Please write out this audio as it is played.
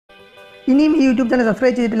ഇനിയും ഈ YouTube channel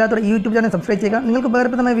subscribe ചെയ്തിട്ടില്ലാത്തവർ ഈ യൂട്യൂബ് ചാനൽ സബ്സ്ക്രൈബ് ചെയ്യുക. നിങ്ങൾക്ക്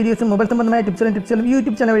ഉപകാരപ്രദമായ വീഡിയോസും മൊബൈൽ സംബന്ധമായ ടിപ്സുകളും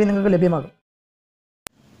യൂട്യൂബ് ചാനൽ വഴി നിങ്ങൾക്ക് ലഭ്യമാകും.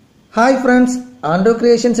 ഹായ് ഫ്രണ്ട്സ്, ആൻഡ്രോ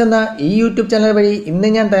ക്രിയേഷൻസ് എന്ന ഈ യൂട്യൂബ് ചാനൽ വഴി ഇന്ന്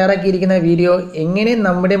ഞാൻ തയ്യാറാക്കിയിരിക്കുന്ന വീഡിയോ എങ്ങനെ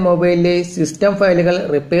നമ്മുടെ മൊബൈലിലെ സിസ്റ്റം ഫയലുകൾ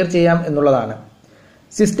റിപ്പയർ ചെയ്യാം എന്നുള്ളതാണ്.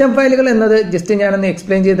 സിസ്റ്റം ഫയലുകൾ എന്നത് ജസ്റ്റ് ഞാനൊന്ന്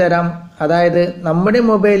എക്സ്പ്ലെയിൻ ചെയ്ത് തരാം. അതായത് നമ്മുടെ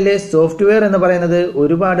മൊബൈലിലെ സോഫ്റ്റ്വെയർ എന്ന് പറയുന്നത്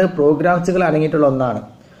ഒരുപാട് പ്രോഗ്രാംസുകൾ അടങ്ങിയിട്ടുള്ള ഒന്നാണ്.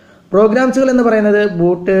 പ്രോഗ്രാംസുകൾ എന്ന് പറയുന്നത്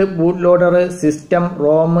boot loader, system,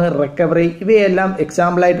 Rome, recovery ഇവയെല്ലാം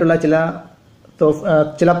എക്സാമ്പിൾ ആയിട്ടുള്ള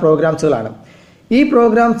ചില പ്രോഗ്രാംസുകളാണ്. ഈ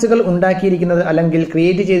പ്രോഗ്രാംസുകൾ ഉണ്ടാക്കിയിരിക്കുന്നത് അല്ലെങ്കിൽ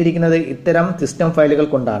ക്രിയേറ്റ് ചെയ്തിരിക്കുന്നത് ഇത്തരം സിസ്റ്റം ഫയലുകൾ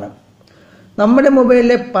കൊണ്ടാണ്. നമ്മുടെ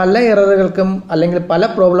മൊബൈലിലെ പല എററുകൾക്കും അല്ലെങ്കിൽ പല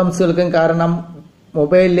പ്രോബ്ലംസുകൾക്കും കാരണം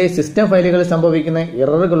മൊബൈലിലെ സിസ്റ്റം ഫയലുകളിൽ സംഭവിക്കുന്ന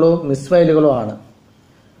എററുകളോ മിസ് ഫയലുകളോ ആണ്.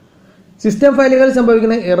 സിസ്റ്റം ഫയലുകൾ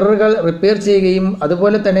സംഭവിക്കുന്ന എററുകൾ റിപ്പയർ ചെയ്യുകയും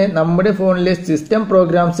അതുപോലെ തന്നെ നമ്മുടെ ഫോണിലെ സിസ്റ്റം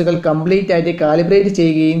പ്രോഗ്രാംസുകൾ കംപ്ലീറ്റ് ആയിട്ട് കാലിബ്രേറ്റ്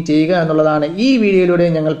ചെയ്യുക എന്നുള്ളതാണ് ഈ വീഡിയോയിലൂടെ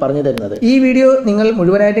ഞങ്ങൾ പറഞ്ഞു തരുന്നത്. ഈ വീഡിയോ നിങ്ങൾ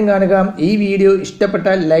മുഴുവനായിട്ടും കാണുക. ഈ വീഡിയോ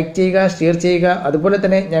ഇഷ്ടപ്പെട്ടാൽ ലൈക്ക് ചെയ്യുക, ഷെയർ ചെയ്യുക. അതുപോലെ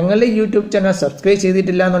തന്നെ ഞങ്ങളുടെ യൂട്യൂബ് ചാനൽ സബ്സ്ക്രൈബ്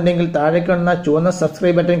ചെയ്തിട്ടില്ല എന്നുണ്ടെങ്കിൽ താഴെ കാണുന്ന ചുവന്ന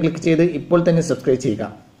സബ്സ്ക്രൈബ് ബട്ടൺ ക്ലിക്ക് ചെയ്ത് ഇപ്പോൾ തന്നെ സബ്സ്ക്രൈബ്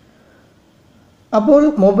ചെയ്യുക. അപ്പോൾ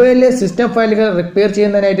മൊബൈലിലെ സിസ്റ്റം ഫയലുകൾ റിപ്പയർ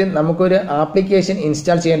ചെയ്യുന്നതിനായിട്ട് നമുക്കൊരു ആപ്ലിക്കേഷൻ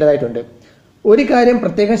ഇൻസ്റ്റാൾ ചെയ്യേണ്ടതായിട്ടുണ്ട്. ഒരു കാര്യം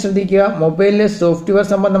പ്രത്യേകം ശ്രദ്ധിക്കുക, മൊബൈലിലെ സോഫ്റ്റ്വെയർ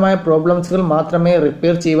സംബന്ധമായ പ്രോബ്ലംസുകൾ മാത്രമേ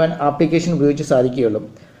റിപ്പയർ ചെയ്യുവാൻ ആപ്ലിക്കേഷൻ ഉപയോഗിച്ച് സാധിക്കുകയുള്ളൂ.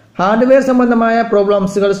 ഹാർഡ്വെയർ സംബന്ധമായ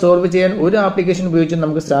പ്രോബ്ലംസുകൾ സോൾവ് ചെയ്യാൻ ഒരു ആപ്ലിക്കേഷൻ ഉപയോഗിച്ച്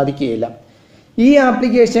നമുക്ക് സാധിക്കുകയില്ല. ഈ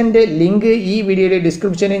ആപ്ലിക്കേഷന്റെ ലിങ്ക് ഈ വീഡിയോയുടെ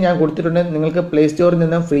ഡിസ്ക്രിപ്ഷനിൽ ഞാൻ കൊടുത്തിട്ടുണ്ട്. നിങ്ങൾക്ക് പ്ലേ സ്റ്റോറിൽ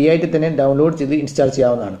നിന്ന് ഫ്രീ ആയിട്ട് തന്നെ ഡൗൺലോഡ് ചെയ്ത് ഇൻസ്റ്റാൾ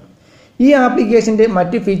ചെയ്യാവുന്നതാണ്. ഈ ആപ്ലിക്കേഷന്റെ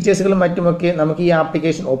മറ്റ് ഫീച്ചേഴ്സുകളും മറ്റുമൊക്കെ നമുക്ക് ഈ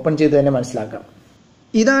ആപ്ലിക്കേഷൻ ഓപ്പൺ ചെയ്ത് തന്നെ മനസ്സിലാക്കാം.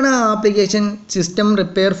 ഇതാണ് ആ application, system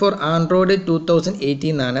repair four Android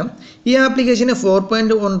 2018 ആണ്. ഈ ആപ്ലിക്കേഷന്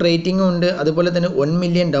 4.1 റേറ്റിംഗും ഉണ്ട്. അതുപോലെ തന്നെ 1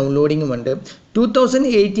 മില്യൺ ഡൗൺലോഡിങ്ങും ഉണ്ട്.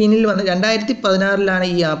 2016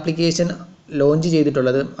 ഈ ആപ്ലിക്കേഷൻ ലോഞ്ച്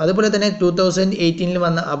ചെയ്തിട്ടുള്ളത്. അതുപോലെ തന്നെ 2018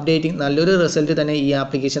 വന്ന അപ്ഡേറ്റിംഗ് നല്ലൊരു റിസൾട്ട് തന്നെ ഈ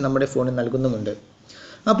ആപ്ലിക്കേഷൻ നമ്മുടെ ഫോണിൽ നൽകുന്നുമുണ്ട്.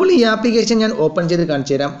 അപ്പോൾ ഈ ആപ്ലിക്കേഷൻ ഞാൻ ഓപ്പൺ ചെയ്ത്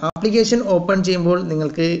കാണിച്ചു തരാം. ആപ്ലിക്കേഷൻ ഓപ്പൺ ചെയ്യുമ്പോൾ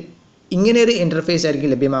നിങ്ങൾക്ക് ഇങ്ങനെയൊരു ഇൻ്റർഫേസ്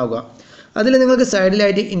ആയിരിക്കും ലഭ്യമാവുക. അതിൽ നിങ്ങൾക്ക്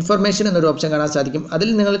സൈഡിലായിട്ട് ഇൻഫർമേഷൻ എന്നൊരു ഓപ്ഷൻ കാണാൻ സാധിക്കും. അതിൽ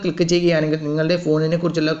നിങ്ങൾ ക്ലിക്ക് ചെയ്യുകയാണെങ്കിൽ നിങ്ങളുടെ ഫോണിനെ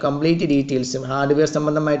കുറിച്ചുള്ള കംപ്ലീറ്റ് ഡീറ്റെയിൽസും ഹാർഡ്വെയർ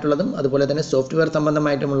സംബന്ധമായിട്ടുള്ളതും അതുപോലെ തന്നെ സോഫ്റ്റ്വെയർ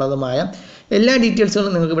സംബന്ധമായിട്ടുള്ളതുമായ എല്ലാ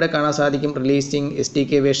ഡീറ്റെയിൽസുകളും നിങ്ങൾക്ക് ഇവിടെ കാണാൻ സാധിക്കും. Releasing,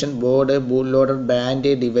 SDK version, board, boot loader,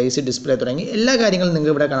 brand, device, display തുടങ്ങി എല്ലാ കാര്യങ്ങളും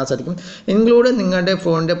നിങ്ങൾക്ക് ഇവിടെ കാണാൻ സാധിക്കും. ഇൻക്ലൂഡ് നിങ്ങളുടെ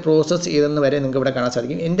ഫോണിൻ്റെ പ്രോസസ്സ് ചെയ്തെന്ന് വരെ നിങ്ങൾക്ക് ഇവിടെ കാണാൻ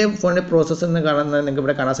സാധിക്കും. എൻ്റെ ഫോണിൻ്റെ പ്രോസസ്സ് എന്ന് കാണുന്നത് നിങ്ങൾക്ക്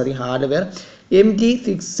ഇവിടെ കാണാൻ സാധിക്കും. ഹാർഡ്വെയർ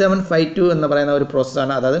MT6752 എന്ന് പറയുന്ന ഒരു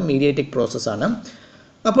പ്രോസസ്സാണ്, അതായത് മീഡിയടെക് പ്രോസസ്സാണ്.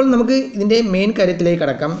 അപ്പോൾ നമുക്ക് ഇതിൻ്റെ മെയിൻ കാര്യത്തിലേക്ക്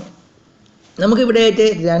കടക്കാം. നമുക്കിവിടെയായിട്ട്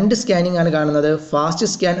 2 സ്കാനിങ് ആണ് കാണുന്നത്, ഫാസ്റ്റ്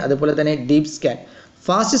സ്കാൻ അതുപോലെ തന്നെ ഡീപ്പ് സ്കാൻ.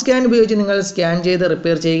 ഫാസ്റ്റ് സ്കാൻ ഉപയോഗിച്ച് നിങ്ങൾ സ്കാൻ ചെയ്ത്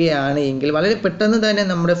റിപ്പയർ ചെയ്യുകയാണ് എങ്കിൽ വളരെ പെട്ടെന്ന് തന്നെ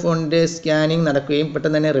നമ്മുടെ ഫോണിൻ്റെ സ്കാനിങ് നടക്കുകയും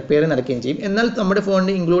പെട്ടെന്ന് തന്നെ റിപ്പയർ നടക്കുകയും ചെയ്യും. എന്നാൽ നമ്മുടെ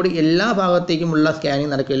ഫോണിൻ്റെ ഇൻക്ലൂഡ് എല്ലാ ഭാഗത്തേക്കുമുള്ള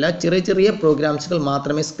സ്കാനിങ് നടക്കുകയില്ല. ചെറിയ പ്രോഗ്രാംസുകൾ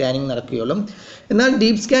മാത്രമേ സ്കാനിങ് നടക്കുകയുള്ളൂ. എന്നാൽ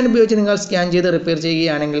ഡീപ്പ് സ്കാൻ ഉപയോഗിച്ച് നിങ്ങൾ സ്കാൻ ചെയ്ത് റിപ്പയർ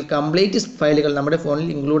ചെയ്യുകയാണെങ്കിൽ കംപ്ലീറ്റ് ഫയലുകൾ നമ്മുടെ ഫോണിൽ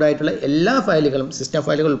ഇൻക്ലൂഡ് ആയിട്ടുള്ള എല്ലാ ഫയലുകളും സിസ്റ്റം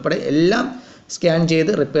ഫയലുകൾ ഉൾപ്പെടെ എല്ലാം സ്കാൻ ചെയ്ത്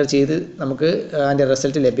റിപ്പയർ ചെയ്ത് നമുക്ക് അതിൻ്റെ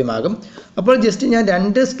റിസൾട്ട് ലഭ്യമാകും. അപ്പോൾ ജസ്റ്റ് ഞാൻ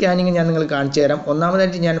 2 സ്കാനിങ് ഞാൻ നിങ്ങൾക്ക് കാണിച്ചു തരാം.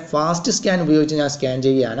 ഒന്നാമതായിട്ട് ഞാൻ ഫാസ്റ്റ് സ്കാൻ ഉപയോഗിച്ച് ഞാൻ സ്കാൻ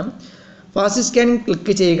ചെയ്യുകയാണ്. ഫാസ്റ്റ് സ്കാനിങ്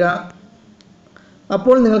ക്ലിക്ക് ചെയ്യുക.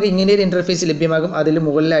 അപ്പോൾ നിങ്ങൾക്ക് ഇങ്ങനെയൊരു ഇൻ്റർഫേസ് ലഭ്യമാകും. അതിൽ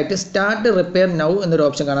മുകളിലായിട്ട് സ്റ്റാർട്ട് റിപ്പയർ നൗ എന്നൊരു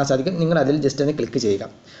ഓപ്ഷൻ കാണാൻ സാധിക്കും. നിങ്ങൾ അതിൽ ജസ്റ്റ് ഒന്ന് ക്ലിക്ക് ചെയ്യുക.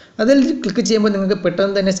 അതിൽ ക്ലിക്ക് ചെയ്യുമ്പോൾ നിങ്ങൾക്ക്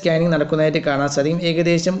പെട്ടെന്ന് തന്നെ സ്കാനിങ് നടക്കുന്നതായിട്ട് കാണാൻ സാധിക്കും.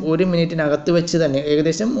 ഏകദേശം 1 മിനിറ്റിനകത്ത് വെച്ച് തന്നെ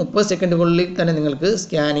ഏകദേശം 30 സെക്കൻഡുകളിൽ തന്നെ നിങ്ങൾക്ക്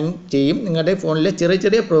സ്കാനിങ് ചെയ്യും. നിങ്ങളുടെ ഫോണിലെ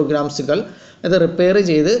ചെറിയ പ്രോഗ്രാംസുകൾ അത് റിപ്പയർ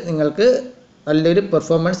ചെയ്ത് നിങ്ങൾക്ക് നല്ലൊരു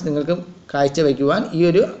പെർഫോമൻസ് നിങ്ങൾക്ക് കാഴ്ചവെക്കുവാൻ ഈ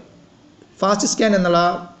ഒരു ഫാസ്റ്റ് സ്കാൻ എന്നുള്ള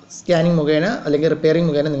സ്കാനിങ് മുഖേന അല്ലെങ്കിൽ റിപ്പയറിംഗ്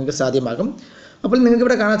മുഖേന നിങ്ങൾക്ക് സാധ്യമാകും. അപ്പോൾ നിങ്ങൾക്ക്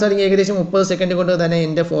ഇവിടെ കാണാൻ സാധിക്കും ഏകദേശം 30 സെക്കൻഡ് കൊണ്ട് തന്നെ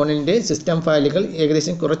എൻ്റെ ഫോണിൻ്റെ സിസ്റ്റം ഫയലുകൾ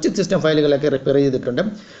ഏകദേശം കുറച്ച് സിസ്റ്റം ഫയലുകളൊക്കെ റിപ്പയർ ചെയ്തിട്ടുണ്ട്.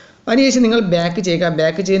 അതിനുശേഷം നിങ്ങൾ ബാക്ക് ചെയ്യുക.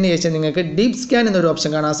 ബാക്ക് ചെയ്തതിന് ശേഷം നിങ്ങൾക്ക് ഡീപ്പ് സ്കാൻ എന്നൊരു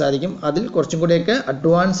ഓപ്ഷൻ കാണാൻ സാധിക്കും. അതിൽ കുറച്ചും കൂടെയൊക്കെ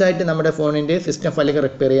അഡ്വാൻസ് ആയിട്ട് നമ്മുടെ ഫോണിൻ്റെ സിസ്റ്റം ഫയലുകൾ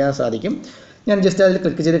റിപ്പയർ ചെയ്യാൻ സാധിക്കും. ഞാൻ ജസ്റ്റ് അതിൽ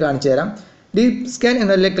ക്ലിക്ക് ചെയ്ത് കാണിച്ചു തരാം. ഡീപ്പ് സ്കാൻ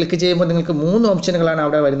എന്നതിൽ ക്ലിക്ക് ചെയ്യുമ്പോൾ നിങ്ങൾക്ക് 3 ഓപ്ഷനുകളാണ്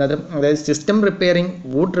അവിടെ വരുന്നത്. അതായത് system repairing,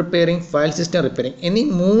 boot repairing, file system repairing എന്നീ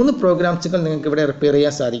 3 പ്രോഗ്രാംസുകൾ നിങ്ങൾക്ക് ഇവിടെ റിപ്പയർ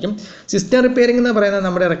ചെയ്യാൻ സാധിക്കും. സിസ്റ്റം റിപ്പയറിംഗ് എന്ന് പറയുന്നത്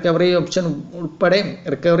നമ്മുടെ റിക്കവറി ഓപ്ഷൻ ഉൾപ്പെടെ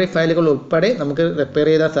റിക്കവറി ഫയലുകൾ ഉൾപ്പെടെ നമുക്ക് റിപ്പയർ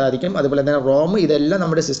ചെയ്താൽ സാധിക്കും. അതുപോലെ തന്നെ റോം ഇതെല്ലാം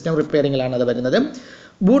നമ്മുടെ സിസ്റ്റം റിപ്പയറിംഗിലാണ് അത് വരുന്നത്.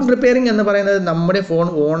 ബൂട്ട് റിപ്പയറിംഗ് എന്ന് പറയുന്നത് നമ്മുടെ ഫോൺ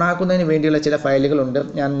ഓണാക്കുന്നതിന് വേണ്ടിയുള്ള ചില ഫയലുകളുണ്ട്.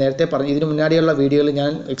 ഞാൻ നേരത്തെ പറഞ്ഞു, ഇതിന് മുന്നാടിയുള്ള വീഡിയോയിൽ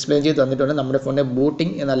ഞാൻ എക്സ്പ്ലെയിൻ ചെയ്ത് തന്നിട്ടുണ്ട് നമ്മുടെ ഫോണിൻ്റെ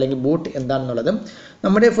ബൂട്ടിംഗ് അല്ലെങ്കിൽ ബൂട്ട് എന്താണെന്നുള്ളത്.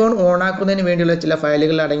 നമ്മുടെ ഫോൺ ഓണാക്കുന്നതിന് വേണ്ടിയുള്ള ചില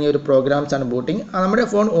ഫയലുകൾ അടങ്ങിയ ഒരു പ്രോഗ്രാംസാണ് ബൂട്ടിംഗ്. നമ്മുടെ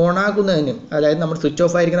ഫോൺ ഓണാക്കുന്നതിനും അതായത് നമ്മൾ സ്വിച്ച്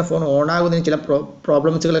ഓഫ് ആയിരിക്കുന്ന ഫോൺ ഓണാകുന്നതിന് ചില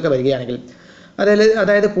പ്രോബ്ലംസുകളൊക്കെ വരികയാണെങ്കിൽ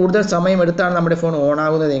അതായത് കൂടുതൽ സമയം എടുത്താണ് നമ്മുടെ ഫോൺ ഓൺ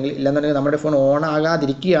ആകുന്നതെങ്കിൽ ഇല്ലെന്നുണ്ടെങ്കിൽ നമ്മുടെ ഫോൺ ഓൺ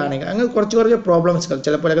ആകാതിരിക്കുകയാണെങ്കിൽ അങ്ങനെ കുറച്ച് പ്രോബ്ലംസുകൾ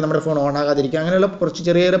ചിലപ്പോഴൊക്കെ നമ്മുടെ ഫോൺ ഓൺ ആകാതിരിക്കുക അങ്ങനെയുള്ള കുറച്ച്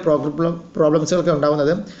ചെറിയ പ്രോബ്ലംസുകളൊക്കെ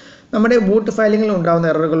ഉണ്ടാകുന്നത് നമ്മുടെ ബൂട്ട് ഫയലിങ്ങിൽ ഉണ്ടാകുന്ന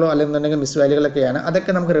എററുകളോ അല്ലെന്നുണ്ടെങ്കിൽ മിസ് ഫയലുകളൊക്കെയാണ്.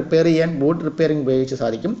 അതൊക്കെ നമുക്ക് റിപ്പയർ ചെയ്യാൻ ബൂട്ട് റിപ്പയറിംഗ് ഉപയോഗിച്ച്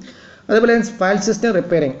സാധിക്കും. അതുപോലെ ഫയൽ സിസ്റ്റം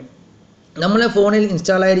റിപ്പയറിംഗ്, നമ്മുടെ ഫോണിൽ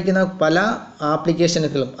ഇൻസ്റ്റാൾ ആയിരിക്കുന്ന പല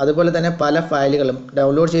ആപ്ലിക്കേഷനുകളും അതുപോലെ തന്നെ പല ഫയലുകളും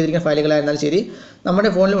ഡൗൺലോഡ് ചെയ്തിരിക്കുന്ന ഫയലുകളായിരുന്നാലും ശരി, നമ്മുടെ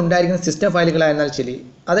ഫോണിൽ ഉണ്ടായിരിക്കുന്ന സിസ്റ്റം ഫയലുകളായിരുന്നാലും ശരി,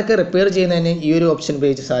 അതൊക്കെ റിപ്പയർ ചെയ്യുന്നതിന് ഈ ഒരു ഓപ്ഷൻ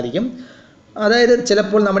ഉപയോഗിച്ച് സാധിക്കും. അതായത്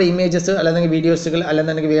ചിലപ്പോൾ നമ്മുടെ ഇമേജസ് അല്ലെങ്കിൽ വീഡിയോസുകൾ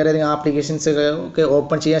അല്ലെന്നുണ്ടെങ്കിൽ വേറെ ഏതെങ്കിലും ആപ്ലിക്കേഷൻസുകൾ ഒക്കെ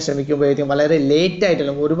ഓപ്പൺ ചെയ്യാൻ ശ്രമിക്കുമ്പോഴേക്കും വളരെ ലേറ്റ്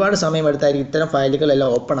ആയിട്ടുള്ള ഒരുപാട് സമയം എടുത്തായിരിക്കും ഇത്തരം ഫയലുകളെല്ലാം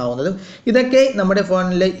ഓപ്പൺ ആവുന്നത്. ഇതൊക്കെ നമ്മുടെ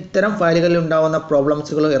ഫോണിലെ ഇത്തരം ഫയലുകളിൽ ഉണ്ടാകുന്ന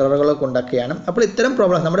പ്രോബ്ലംസുകളോ എററുകളോ കൊണ്ടൊക്കെയാണ്. അപ്പോൾ ഇത്തരം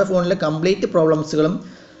പ്രോബ്ലംസ് നമ്മുടെ ഫോണിലെ കംപ്ലീറ്റ് പ്രോബ്ലംസുകളും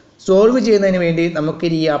സോൾവ് ചെയ്യുന്നതിന് വേണ്ടി നമുക്ക്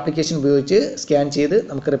ഈ ആപ്ലിക്കേഷൻ ഉപയോഗിച്ച് സ്കാൻ ചെയ്ത്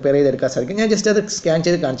നമുക്ക് റിപ്പയർ ചെയ്തെടുക്കാൻ സാധിക്കും. ഞാൻ ജസ്റ്റ് അത് സ്കാൻ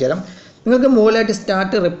ചെയ്ത് കാണിച്ചു തരാം. നിങ്ങൾക്ക് മുകളിലായിട്ട്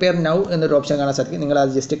സ്റ്റാർട്ട് റിപ്പയർ നൗ എന്നൊരു ഓപ്ഷൻ കാണാൻ സാധിക്കും. നിങ്ങൾ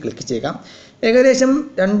അത് ജസ്റ്റ് ക്ലിക്ക് ചെയ്യുക. ഏകദേശം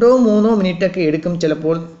 2-3 മിനിറ്റൊക്കെ എടുക്കും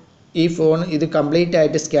ചിലപ്പോൾ ഈ ഫോൺ ഇത് കംപ്ലീറ്റ്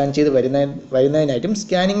ആയിട്ട് സ്കാൻ ചെയ്ത് വരുന്നതിനായിട്ടും.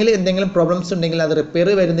 സ്കാനിങ്ങിൽ എന്തെങ്കിലും പ്രോബ്ലംസ് ഉണ്ടെങ്കിൽ അത് റിപ്പയർ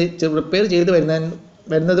ചെയ്ത്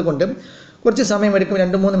വരുന്നത് കൊണ്ട് കുറച്ച് സമയമെടുക്കും.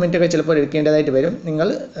 2-3 മിനിറ്റൊക്കെ ചിലപ്പോൾ എടുക്കേണ്ടതായിട്ട് വരും. നിങ്ങൾ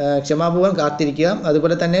ക്ഷമാപൂർവ്വം കാത്തിരിക്കുക.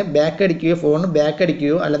 അതുപോലെ തന്നെ ഫോൺ ബാക്ക്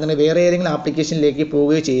അടിക്കുകയോ അല്ലെങ്കിൽ വേറെ ഏതെങ്കിലും ആപ്ലിക്കേഷനിലേക്ക്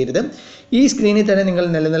പോവുകയോ ചെയ്യരുത്. ഈ സ്ക്രീനിൽ തന്നെ നിങ്ങൾ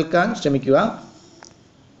നിലനിൽക്കാൻ ശ്രമിക്കുക.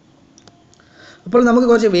 അപ്പോൾ നമുക്ക്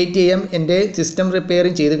കുറച്ച് വെയിറ്റ് ചെയ്യാം. എൻ്റെ സിസ്റ്റം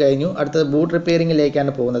റിപ്പയറിംഗ് ചെയ്ത് കഴിഞ്ഞു. അടുത്തത് ബൂട്ട്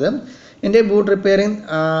റിപ്പയറിങ്ങിലേക്കാണ് പോകുന്നത്. എൻ്റെ ബൂട്ട് റിപ്പയറിംഗ്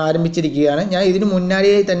ആരംഭിച്ചിരിക്കുകയാണ്. ഞാൻ ഇതിന്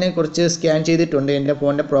മുന്നാടിയായി തന്നെ കുറച്ച് സ്കാൻ ചെയ്തിട്ടുണ്ട്. എൻ്റെ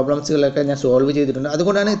ഫോണിൻ്റെ പ്രോബ്ലംസുകളൊക്കെ ഞാൻ സോൾവ് ചെയ്തിട്ടുണ്ട്.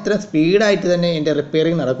 അതുകൊണ്ടാണ് ഇത്ര സ്പീഡായിട്ട് തന്നെ എൻ്റെ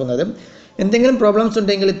റിപ്പയറിംഗ് നടക്കുന്നത്. എന്തെങ്കിലും പ്രോബ്ലംസ്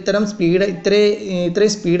ഉണ്ടെങ്കിൽ ഇത്രയും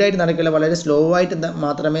സ്പീഡായിട്ട് നടക്കില്ല, വളരെ സ്ലോ ആയിട്ട്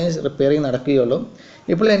മാത്രമേ റിപ്പയറിംഗ് നടക്കുകയുള്ളൂ.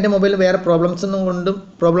 ഇപ്പോൾ എൻ്റെ മൊബൈലിൽ വേറെ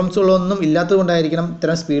പ്രോബ്ലംസുകളൊന്നും ഇല്ലാത്തത് കൊണ്ടായിരിക്കണം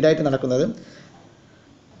ഇത്രയും സ്പീഡായിട്ട് നടക്കുന്നത്.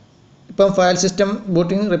 ഇപ്പം ഫയൽ സിസ്റ്റം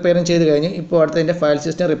ബൂട്ടിംഗ് റിപ്പയറിംഗ് ചെയ്ത് കഴിഞ്ഞ് ഇപ്പോൾ അടുത്തതിൻ്റെ ഫയൽ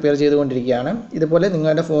സിസ്റ്റം റിപ്പയർ ചെയ്തുകൊണ്ടിരിക്കുകയാണ്. ഇതുപോലെ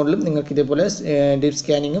നിങ്ങളുടെ ഫോണിലും നിങ്ങൾക്ക് ഇതുപോലെ ഡീപ്പ്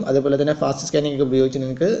സ്കാനിങ്ങും അതുപോലെ തന്നെ ഫാസ്റ്റ് സ്കാനിങ്ങും ഉപയോഗിച്ച്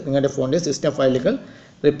നിങ്ങൾക്ക് നിങ്ങളുടെ ഫോണിൻ്റെ സിസ്റ്റം ഫയലുകൾ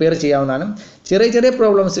റിപ്പയർ ചെയ്യാവുന്നതാണ്. ചെറിയ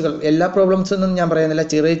പ്രോബ്ലംസുകൾ, എല്ലാ പ്രോബ്ലംസൊന്നും ഞാൻ പറയുന്നില്ല,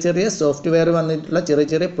 ചെറിയ സോഫ്റ്റ്വെയർ വന്നിട്ടുള്ള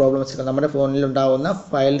ചെറിയ പ്രോബ്ലംസുകൾ, നമ്മുടെ ഫോണിൽ ഉണ്ടാകുന്ന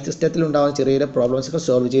ഫയൽ സിസ്റ്റത്തിൽ ഉണ്ടാകുന്ന ചെറിയ പ്രോബ്ലംസുകൾ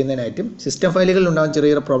സോൾവ് ചെയ്യുന്നതിനായിട്ടും സിസ്റ്റം ഫയലുകളിൽ ഉണ്ടാകുന്ന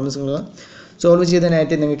ചെറിയ പ്രോബ്ലംസുകൾ സോൾവ്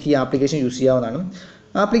ചെയ്യുന്നതിനായിട്ട് നിങ്ങൾക്ക് ഈ ആപ്ലിക്കേഷൻ യൂസ് ചെയ്യാവുന്നതാണ്.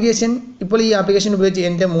 ഇപ്പോൾ ഈ ആപ്ലിക്കേഷൻ ഉപയോഗിച്ച്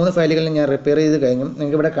എൻ്റെ 3 ഫയലുകളിൽ ഞാൻ റിപ്പയർ ചെയ്ത് കഴിഞ്ഞു.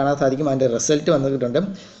 നിങ്ങൾക്ക് ഇവിടെ കാണാൻ സാധിക്കും അതിൻ്റെ റിസൾട്ട് വന്നിട്ടുണ്ട്.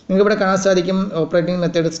 നിങ്ങൾക്ക് ഇവിടെ കാണാൻ സാധിക്കും ഓപ്പറേറ്റിംഗ്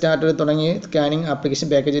മെത്തേഡ്, സ്റ്റാർട്ടർ തുടങ്ങി സ്കാനിങ്, ആപ്ലിക്കേഷൻ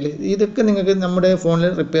പാക്കേജിൽ ഇതൊക്കെ നിങ്ങൾക്ക് നമ്മുടെ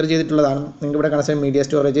ഫോണിൽ റിപ്പയർ ചെയ്തിട്ടുള്ളതാണ്. നിങ്ങൾക്ക് ഇവിടെ കാണാൻ സാധിക്കും media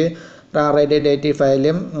storage, റാറേറ്റ് data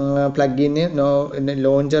file, പ്ലഗിന്,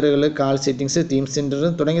 ലോഞ്ചറുകൾ, call settings, theme centre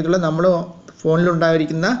തുടങ്ങിയിട്ടുള്ള നമ്മുടെ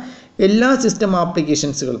ഫോണിലുണ്ടായിരിക്കുന്ന എല്ലാ സിസ്റ്റം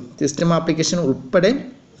ആപ്ലിക്കേഷൻ ഉൾപ്പെടെ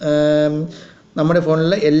നമ്മുടെ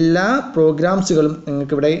ഫോണിലെ എല്ലാ പ്രോഗ്രാംസുകളും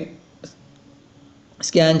നിങ്ങൾക്കിവിടെ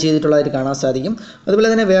സ്കാൻ ചെയ്തിട്ടുള്ളതായിട്ട് കാണാൻ സാധിക്കും. അതുപോലെ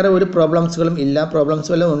തന്നെ വേറെ ഒരു പ്രോബ്ലംസുകളും ഇല്ല.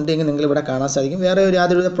 പ്രോബ്ലംസ് വല്ലതും ഉണ്ടെങ്കിൽ നിങ്ങളിവിടെ കാണാൻ സാധിക്കും. വേറെ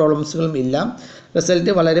യാതൊരുവിധ പ്രോബ്ലംസുകളും ഇല്ല.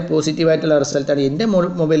 റിസൾട്ട് വളരെ പോസിറ്റീവായിട്ടുള്ള റിസൾട്ടാണ് എൻ്റെ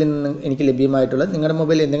മൊബൈലിൽ നിന്ന് എനിക്ക് ലഭ്യമായിട്ടുള്ളത്. നിങ്ങളുടെ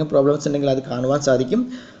മൊബൈലിൽ എന്തെങ്കിലും പ്രോബ്ലംസ് ഉണ്ടെങ്കിൽ അത് കാണുവാൻ സാധിക്കും.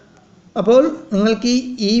 അപ്പോൾ നിങ്ങൾക്ക്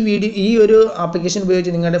ഈ ഒരു ആപ്ലിക്കേഷൻ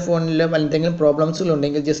ഉപയോഗിച്ച് നിങ്ങളുടെ ഫോണിൽ എന്തെങ്കിലും പ്രോബ്ലംസുകൾ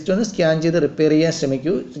ഉണ്ടെങ്കിൽ ജസ്റ്റ് ഒന്ന് സ്കാൻ ചെയ്ത് റിപ്പയർ ചെയ്യാൻ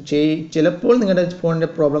ശ്രമിക്കൂ. ചിലപ്പോൾ നിങ്ങളുടെ ഫോണിൻ്റെ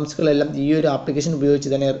പ്രോബ്ലംസുകളെല്ലാം ഈ ഒരു ആപ്ലിക്കേഷൻ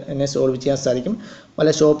ഉപയോഗിച്ച് തന്നെ സോൾവ് ചെയ്യാൻ സാധിക്കും.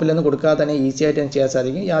 വല്ല ഷോപ്പിലൊന്നും കൊടുക്കാതെ തന്നെ ഈസി ആയിട്ട് തന്നെ ചെയ്യാൻ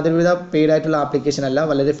സാധിക്കും. യാതൊരുവിധ പെയ്ഡ് ആയിട്ടുള്ള ആപ്ലിക്കേഷൻ അല്ല,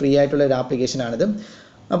 വളരെ ഫ്രീ ആയിട്ടുള്ള ഒരു ആപ്ലിക്കേഷനാണിത്.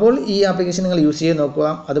 അപ്പോൾ ഈ ആപ്ലിക്കേഷൻ നിങ്ങൾ യൂസ് ചെയ്ത് നോക്കുക.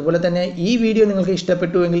 അതുപോലെ തന്നെ ഈ വീഡിയോ നിങ്ങൾക്ക്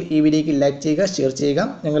ഇഷ്ടപ്പെട്ടുവെങ്കിൽ ഈ വീഡിയോയ്ക്ക് ലൈക്ക് ചെയ്യുക, ഷെയർ ചെയ്യുക.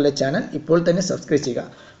 ഞങ്ങളുടെ ചാനൽ ഇപ്പോൾ തന്നെ സബ്സ്ക്രൈബ് ചെയ്യുക.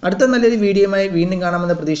 അടുത്ത നല്ലൊരു വീഡിയോയുമായി വീണ്ടും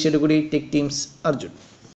കാണാമെന്ന പ്രതീക്ഷയോടുകൂടി ടെക് ടീംസ് അർജുൻ.